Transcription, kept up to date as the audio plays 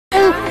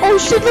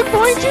shit, look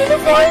behind you,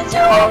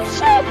 oh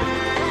shit!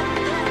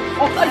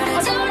 Oh,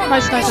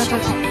 nice. He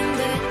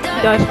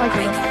died, I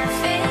killed him.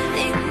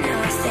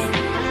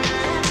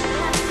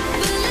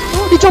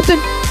 Oh, he jumped in!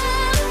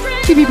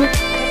 2 people.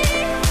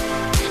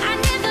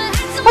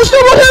 Oh,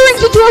 snowball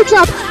herrings into our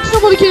trap!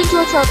 Snowball the kid into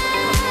our trap!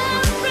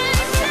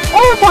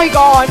 Oh my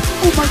god!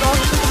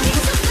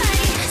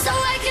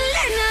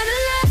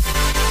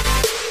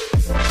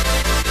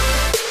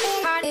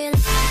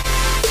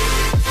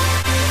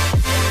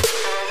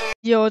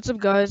 Yo, what's up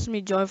guys, it's me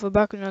Joyful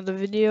back with another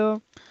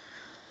video.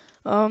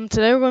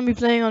 Today we're going to be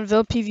playing on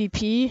Vil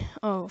PvP.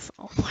 Oh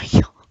my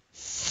god.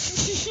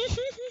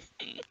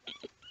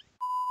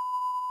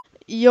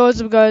 Yo,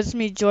 what's up guys, it's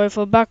me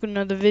Joyful back with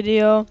another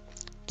video.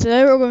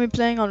 Today we're going to be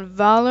playing on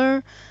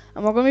Valor.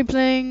 And we're going to be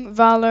playing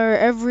Valor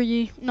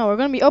we're going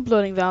to be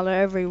uploading Valor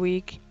every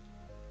week.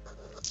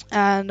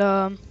 And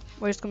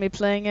we're just going to be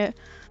playing it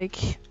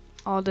like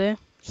all day.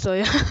 So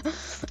yeah.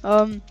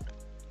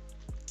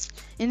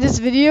 In this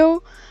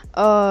video,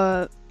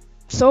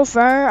 so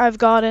far I've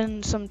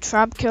gotten some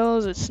trap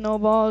kills with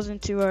snowballs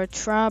into our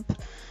trap,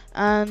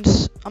 and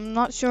I'm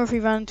not sure if we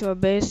ran into a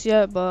base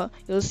yet, but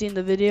you'll see in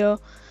the video.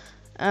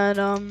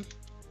 And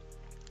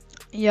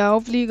yeah,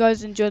 hopefully you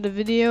guys enjoyed the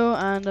video,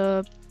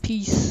 and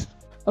peace.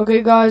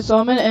 Okay guys, so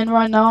I'm in end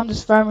right now. I'm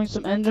just farming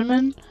some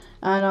endermen,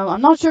 and I'm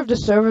not sure if the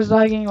server's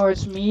lagging or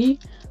it's me,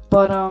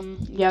 but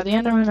yeah, the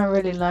endermen are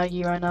really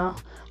laggy right now.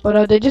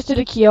 But they just did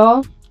a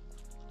kill.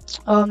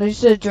 They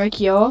just did a Drake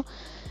kill,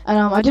 and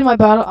I did my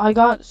battle. I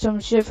got some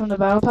shit from the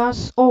battle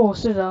pass. Oh,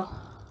 Citadel.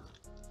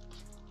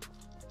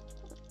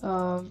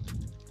 So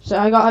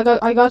I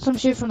got some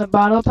shit from the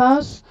battle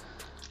pass,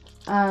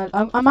 and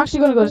I'm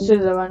actually gonna go to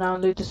Citadel right now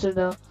and loot the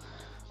Citadel.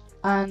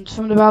 And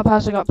from the battle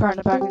pass, I got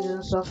partner packages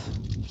and stuff.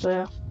 So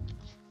yeah.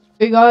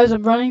 Hey guys,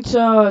 I'm running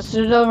to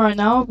Citadel right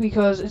now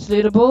because it's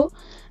lootable,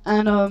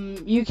 and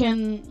you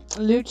can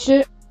loot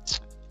shit.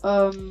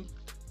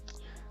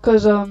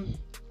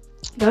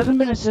 There hasn't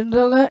been a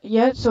Citadel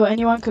yet, so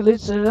anyone can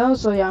loot Citadel.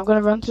 So yeah, I'm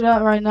gonna run to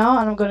that right now,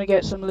 and I'm gonna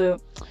get some loot.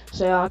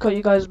 So yeah, I'll call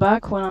you guys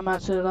back when I'm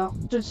at Citadel.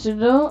 To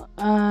Citadel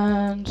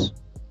and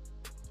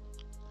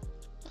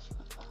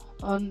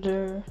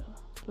under.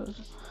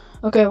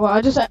 Okay, well I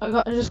just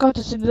got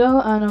to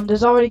Citadel, and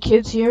there's already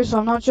kids here, so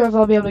I'm not sure if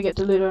I'll be able to get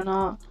the loot or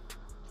not.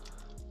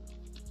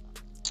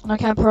 And I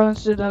can't pearl in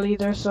Citadel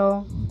either,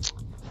 so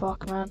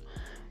fuck man.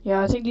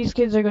 Yeah, I think these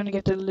kids are gonna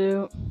get the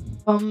loot.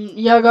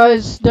 Yeah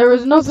guys, there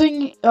was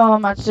nothing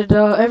at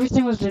Citadel.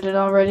 Everything was looted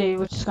already,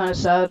 which is kinda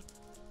sad.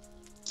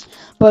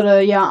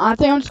 But yeah, I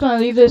think I'm just gonna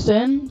leave this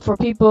in for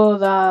people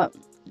that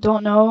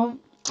don't know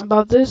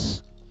about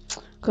this.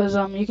 Cause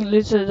you can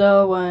loot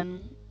Citadel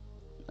when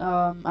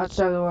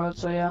outside of the world,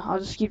 so yeah, I'll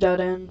just keep that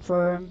in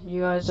for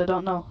you guys that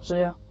don't know. So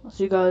yeah, I'll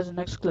see you guys in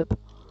the next clip.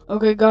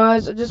 Okay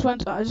guys, I just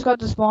got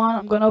to spawn.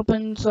 I'm gonna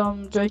open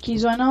some Dre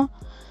keys right now.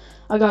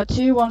 I got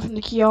 2, one from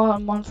the Kia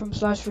and one from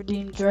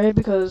 /redeem Dre,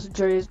 because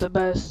Dre is the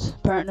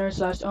best partner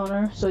 /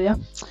 owner. So yeah,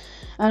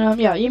 and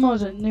yeah,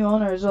 Emo's a new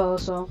owner as well,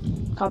 so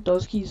cop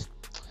those keys.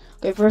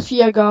 Okay, first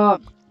key I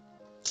got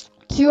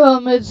 2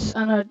 helmets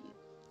and a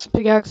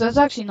pickaxe. That's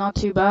actually not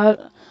too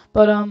bad.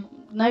 But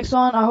next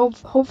one,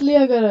 hopefully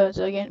I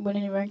get win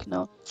any rank.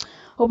 No,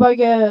 hope I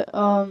get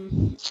a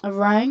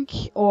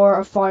rank or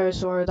a fire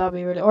sword. That'd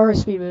be really, or a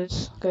speed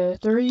boots. Okay,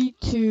 3,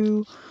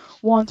 2,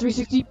 1,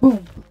 360,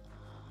 boom.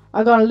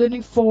 I got a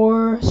looting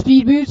 4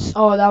 speed boots.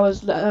 Oh, that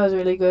was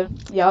really good.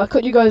 Yeah, I'll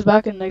cut you guys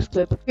back in the next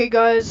clip. Okay,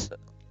 guys.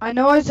 I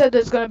know I said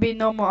there's gonna be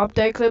no more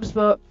update clips,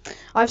 but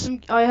I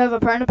have a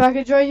partner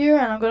package right here,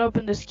 and I'm gonna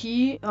open this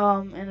key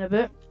in a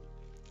bit.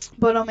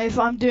 But if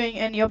I'm doing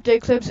any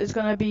update clips, it's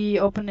gonna be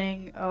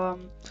opening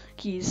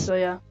keys. So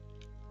yeah.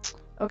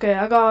 Okay,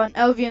 I got an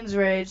Elvian's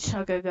Rage.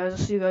 Okay, guys, I'll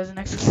see you guys in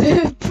the next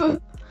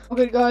clip.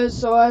 Okay, guys.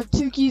 So I have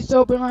 2 keys to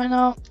open right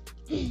now.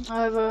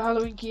 I have a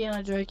Halloween key and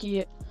a Drake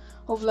key.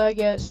 Hopefully I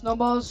get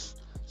snowballs.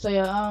 So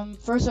yeah,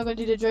 first I'm gonna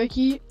do the Drake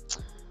key.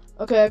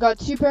 Okay, I got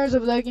 2 pairs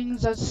of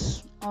leggings.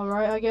 That's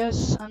alright, I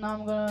guess. And now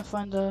I'm gonna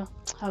find the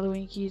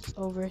Halloween keys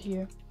over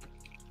here.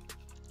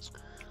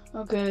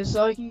 Okay,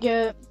 so I can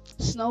get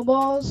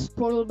snowballs,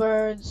 portal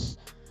birds,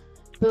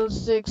 build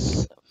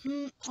sticks.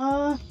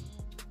 I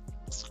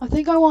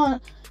think I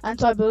want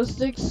anti-build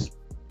sticks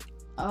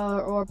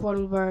or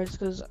portal birds,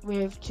 because we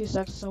have 2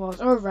 stacks of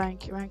snowballs. Or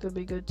rank would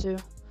be good too.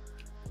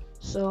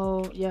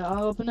 So yeah,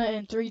 I'll open it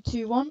in 3,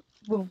 2, 1,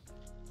 boom.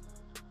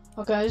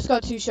 Okay, I just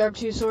got 2 sharp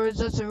 2 swords.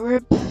 That's a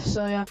rip.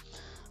 So yeah,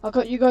 I'll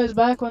cut you guys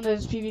back when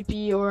there's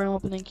PvP or I'm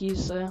opening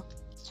keys. So yeah.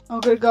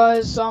 Okay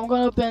guys, so I'm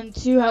gonna open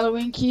 2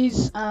 Halloween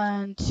keys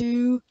and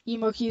 2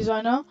 emo keys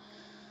right now.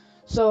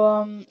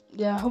 So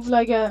yeah, hopefully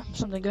I get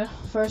something good.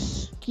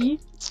 First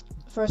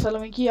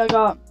Halloween key, I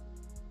got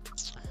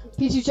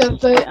P2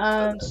 chest plate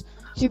and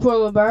 2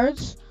 portable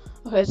birds.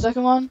 Okay,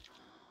 second one,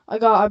 I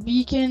got a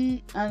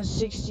beacon and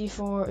 16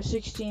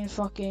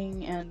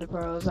 fucking ender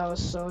pearls. That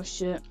was so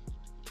shit.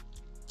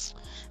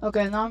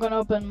 Okay, now I'm gonna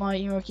open my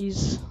emo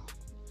keys.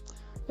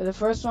 Okay, the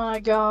first one I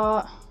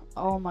got,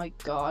 oh my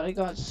god, I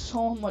got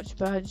so much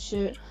bad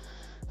shit.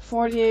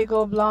 48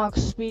 gold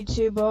blocks, speed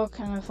 2 book,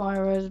 and a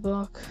fire res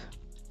book.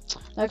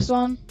 Next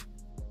one.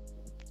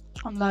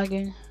 I'm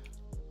lagging.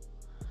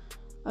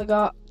 I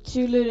got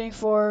 2 looting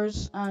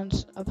 4s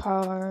and a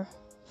power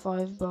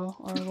 5 bow,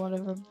 or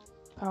whatever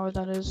power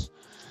that is.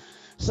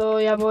 So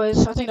yeah,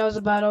 boys, I think that was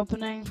a bad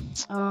opening.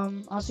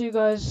 I'll see you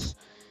guys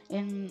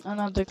in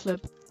another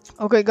clip.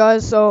 Okay,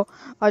 guys, so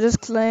I just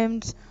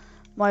claimed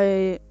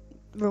my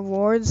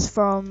rewards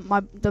from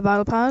the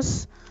battle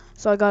pass.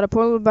 So I got a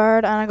portable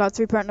bard and I got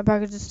 3 partner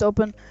packages to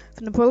open.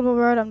 From the portable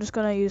bard, I'm just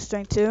gonna use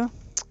strength 2,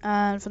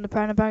 and from the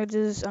partner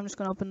packages, I'm just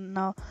gonna open it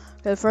now.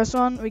 Okay, the first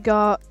one we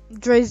got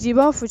Dre's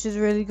debuff, which is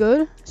really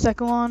good.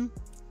 Second one,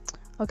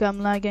 okay,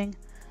 I'm lagging.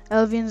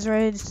 Elvian's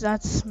rage,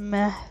 that's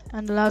meh.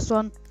 And the last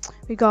one,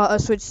 we got a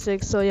switch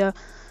 6. So yeah,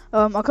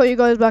 I'll cut you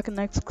guys back in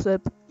the next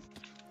clip.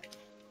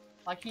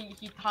 Like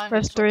he timed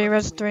Res it so 3,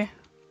 res perfectly. 3.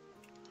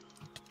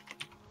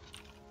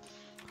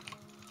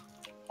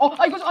 Oh,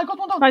 I got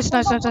one down. Nice, One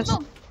nice, down, nice, one nice.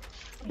 down.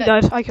 He Dead.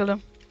 died. I killed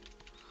him.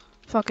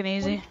 Fucking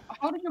easy. Wait,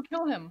 how did you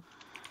kill him?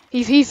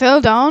 He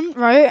fell down,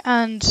 right,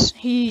 and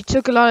he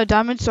took a lot of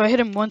damage, so I hit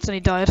him once and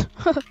he died.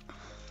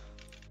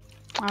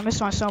 I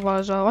missed my snowball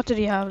as well. What did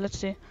he have? Let's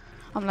see.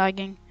 I'm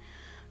lagging.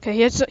 Okay,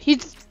 he had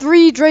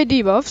 3 Dre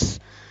debuffs.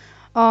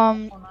 Oh,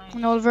 nice.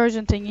 An old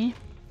version thingy.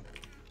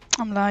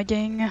 I'm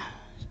lagging.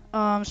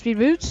 Speed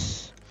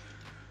boots.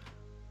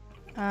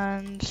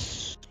 And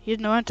he had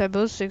no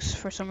anti-ballistics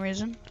for some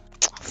reason.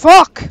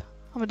 Fuck!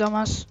 I'm a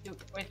dumbass.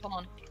 Wait, hold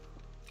on.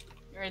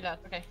 You're dead.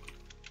 Okay.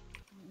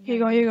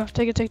 Here you go.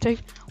 Take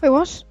it. Wait,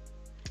 what?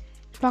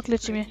 Block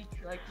glitching me.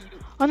 Like you.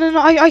 Oh no,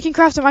 I can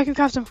craft him.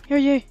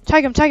 Here.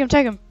 Tag him. Fine.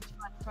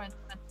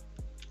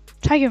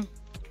 Tag him.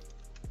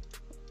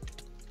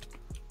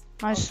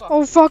 Nice. Oh,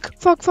 Oh fuck.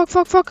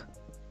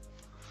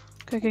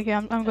 Okay,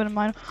 I'm gonna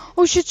mine.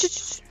 Oh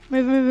shit.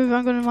 Move.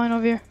 I'm gonna mine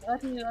over here.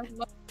 Let me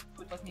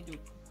do.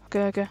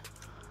 Okay.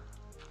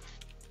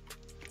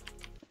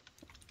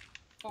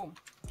 Boom.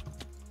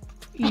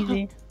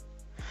 Easy.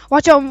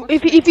 Watch out.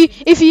 If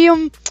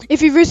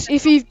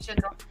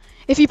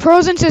he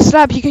pros into a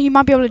slab, he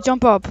might be able to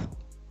jump up.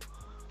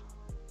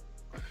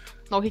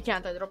 No, he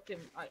can't. I dropped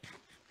him.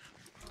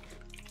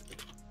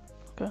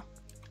 Okay.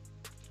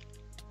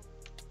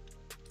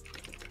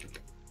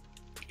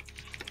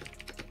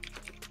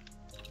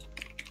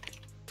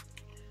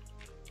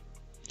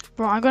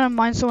 Bro, I'm gonna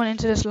mine someone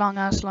into this long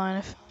ass line,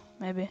 if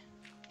maybe.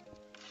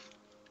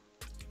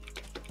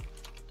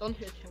 Don't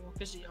hit him,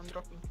 because I'm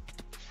dropping.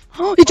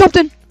 Oh, he jumped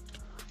in.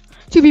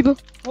 2 people.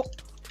 Oh.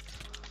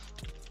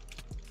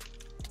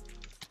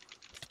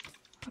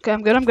 Okay,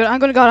 I'm good. I'm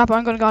gonna god apple.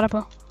 Okay,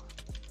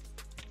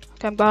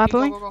 I'm god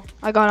appling. Go.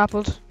 I got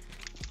appled.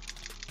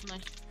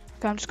 Nice.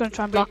 Okay, I'm just gonna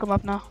try and block him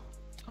up now.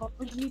 How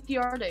many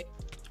TP are they?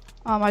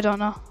 I don't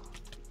know.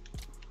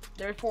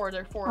 They're 4.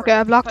 Okay,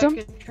 I blocked him.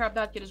 I can trap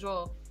that kid as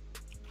well.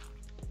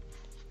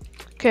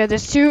 Okay,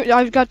 there's 2.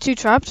 I've got 2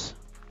 traps.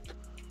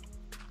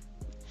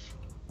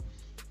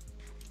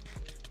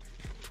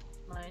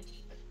 Nice.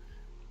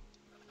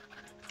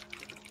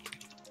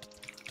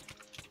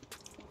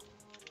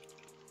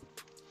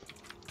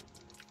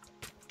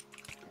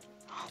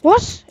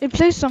 What? It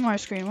plays on my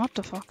screen. What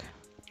the fuck?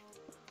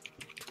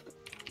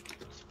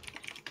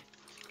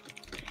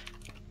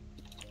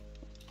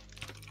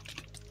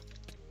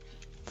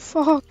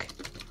 Fuck.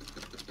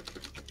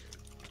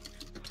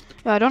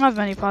 Yeah, I don't have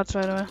many pots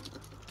right away.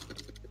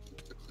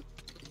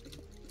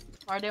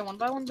 Are they 1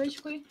 by 1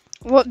 basically?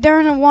 Well,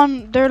 they're in a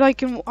 1. They're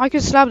like in. I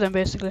could slap them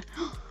basically.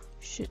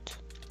 Shit.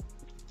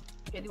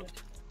 Okay, do it.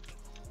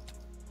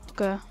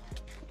 Okay.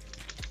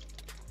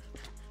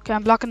 Okay,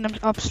 I'm blocking them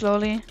up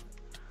slowly.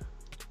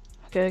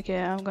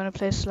 Okay, I'm gonna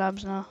place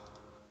slabs now.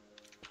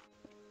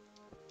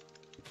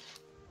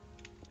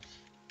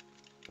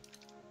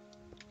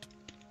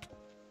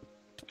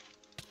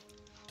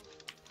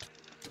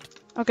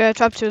 Okay, I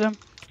trapped 2 of them.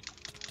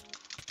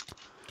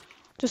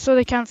 Just so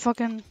they can't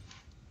fucking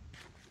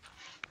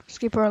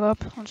skip roll up.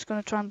 I'm just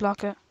gonna try and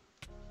block it.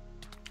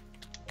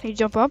 Can you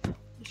jump up?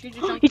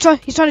 He's trying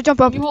to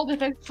jump up. You hold the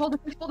fix, hold the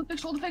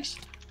fix,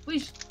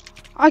 please.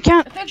 I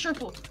can't. Fix your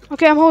full.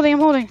 Okay, I'm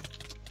holding.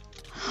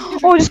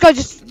 Oh, this guy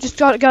just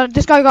got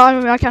this guy got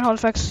on me. I can't hold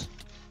effects.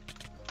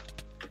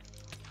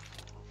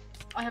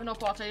 I have no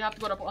pots, I have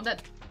to go up. I'm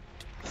dead.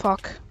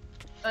 Fuck.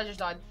 I just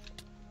died.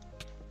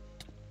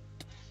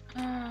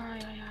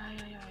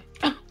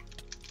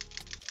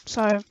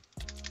 Sorry.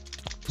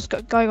 This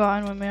guy got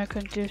on with me. I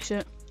couldn't do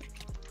shit.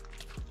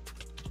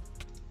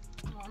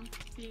 1,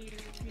 2,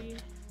 3.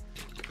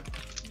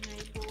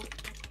 Enable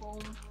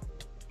home.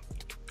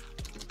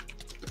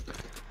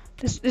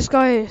 This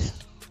guy is.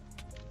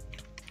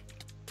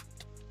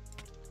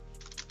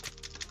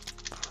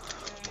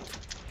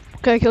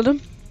 Okay, I killed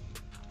him.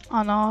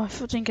 Oh no, I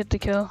didn't get the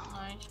kill.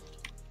 Nice.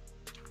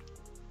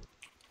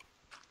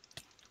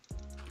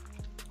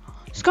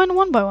 This guy in a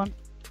 1 by 1.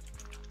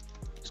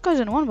 This guy's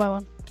in a 1 by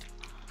 1.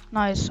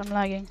 Nice, I'm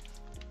lagging.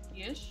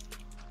 He is?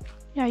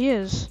 Yeah, he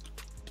is.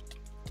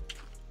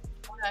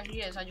 Oh yeah,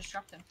 he is. I just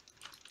trapped him.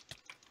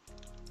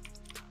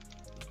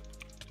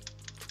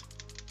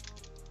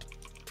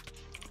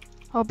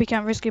 Hope he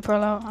can't risky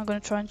pearl out. I'm gonna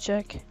try and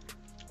check.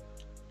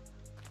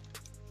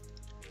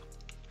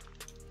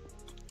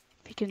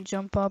 If he can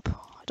jump up.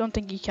 I don't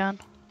think he can.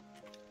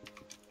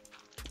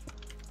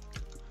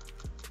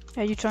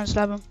 Yeah, you try and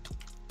slab him.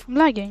 I'm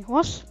lagging.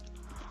 What?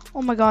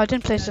 Oh my god, I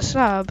didn't place the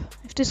slab.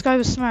 If this guy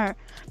was smart.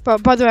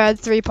 But by the way, I had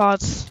 3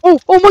 pots. Oh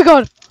my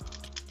god!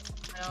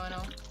 I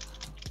know.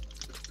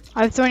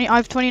 I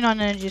have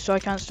 29 energy, so I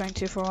can't strength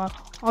 2 for a while.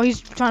 Oh,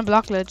 he's trying to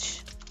block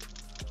ledge.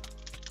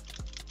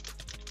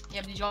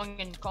 Yeah, but he's going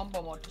in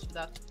combo mode just for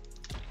that.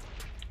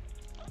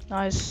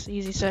 Nice,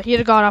 easy set. He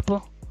had a god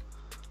apple.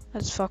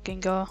 Let's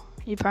fucking go.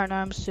 You partner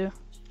arms too.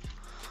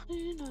 For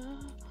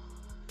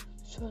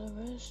the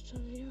rest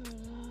of your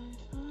life,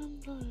 I'm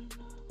gonna...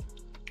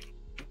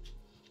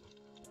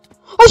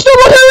 Oh,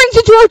 snowball rings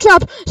into our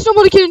trap!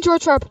 Snowball the kid into our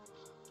trap.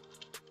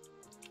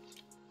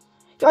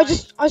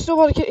 I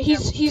snowballed a kid.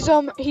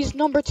 He's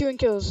number 2 in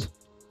kills.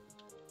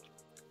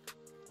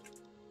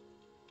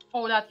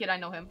 Oh, that kid, I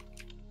know him.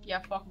 Yeah,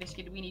 fuck this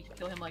kid. We need to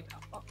kill him like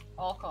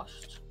all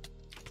costs.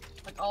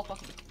 Like all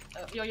fucking.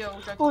 Yo,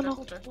 Oh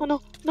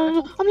no,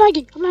 I'm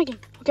lagging.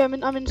 Okay,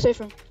 I'm in safe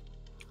room.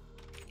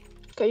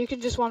 Okay, you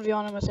can just 1v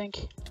on him, I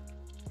think.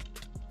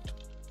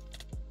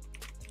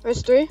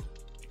 Where's 3? Are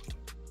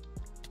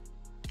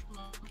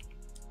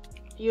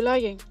you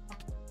lagging?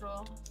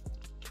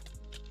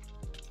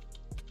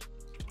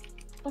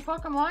 The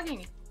fuck, I'm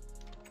lagging.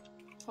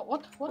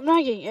 What? I'm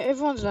lagging.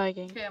 Everyone's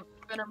lagging. Okay, I'm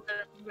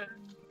better.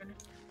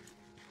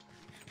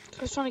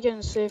 I was trying to get in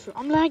the safe room.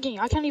 I'm lagging.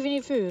 I can't even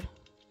eat food.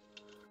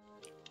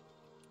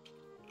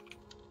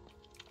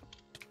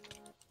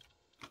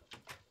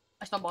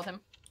 I snowballed him.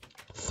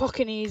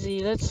 Fucking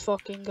easy. Let's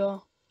fucking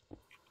go.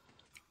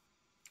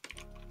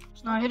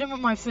 No, I hit him with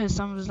my fist.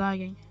 I was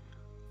lagging.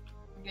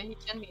 Okay, he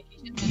sent me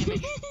an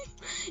image.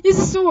 He's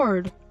a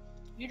sword.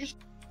 You just.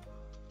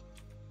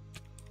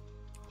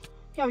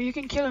 Yeah, you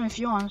can kill him if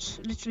you want.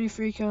 Literally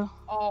free kill.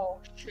 Oh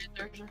shit!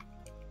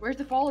 Where's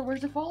the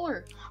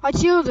faller? I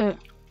killed it.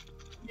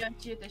 Yeah,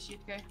 I see it.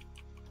 Okay.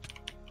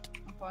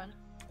 I'm fine.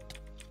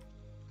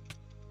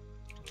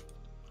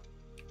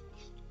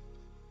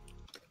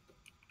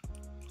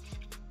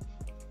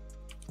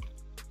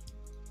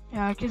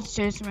 Yeah, kid's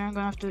chasing me. I'm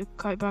gonna have to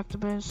kite back to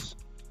base.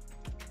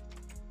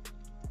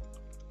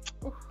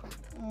 Oof.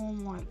 Oh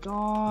my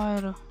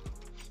god.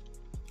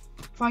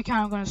 If I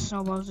can, I'm gonna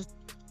snowball it.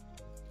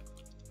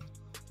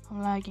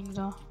 I'm lagging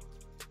though.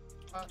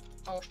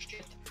 Oh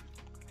shit.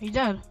 Are you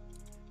dead?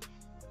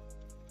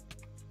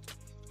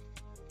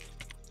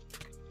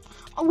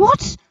 Oh,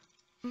 what?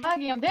 I'm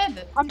lagging. I'm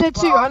dead. I'm dead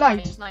too. Wow, I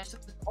lagged. Nice.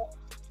 Oh.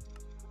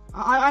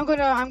 I'm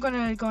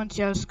gonna go into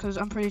yes because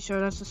I'm pretty sure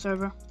that's the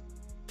server.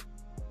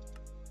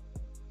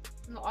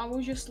 No, I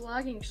was just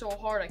lagging so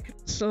hard I could.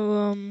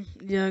 So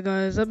yeah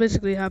guys, that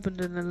basically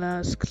happened in the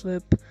last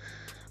clip.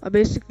 I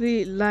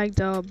basically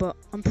lagged out, but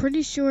I'm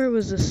pretty sure it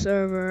was the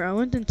server. I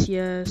went in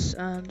TS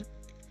and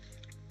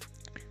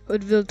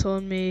Hoodville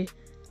told me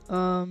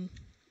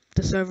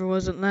the server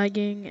wasn't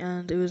lagging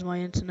and it was my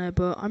internet,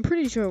 but I'm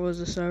pretty sure it was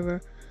the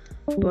server.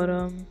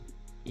 But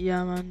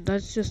yeah man,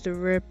 that's just a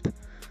rip.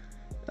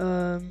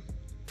 So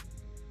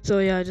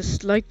yeah,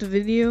 just like the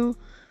video,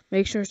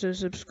 make sure to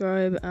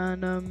subscribe,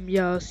 and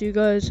yeah, I'll see you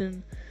guys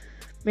in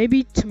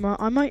maybe tomorrow.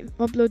 I might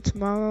upload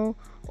tomorrow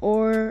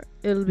or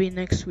it'll be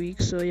next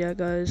week. So yeah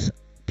guys,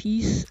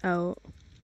 peace out.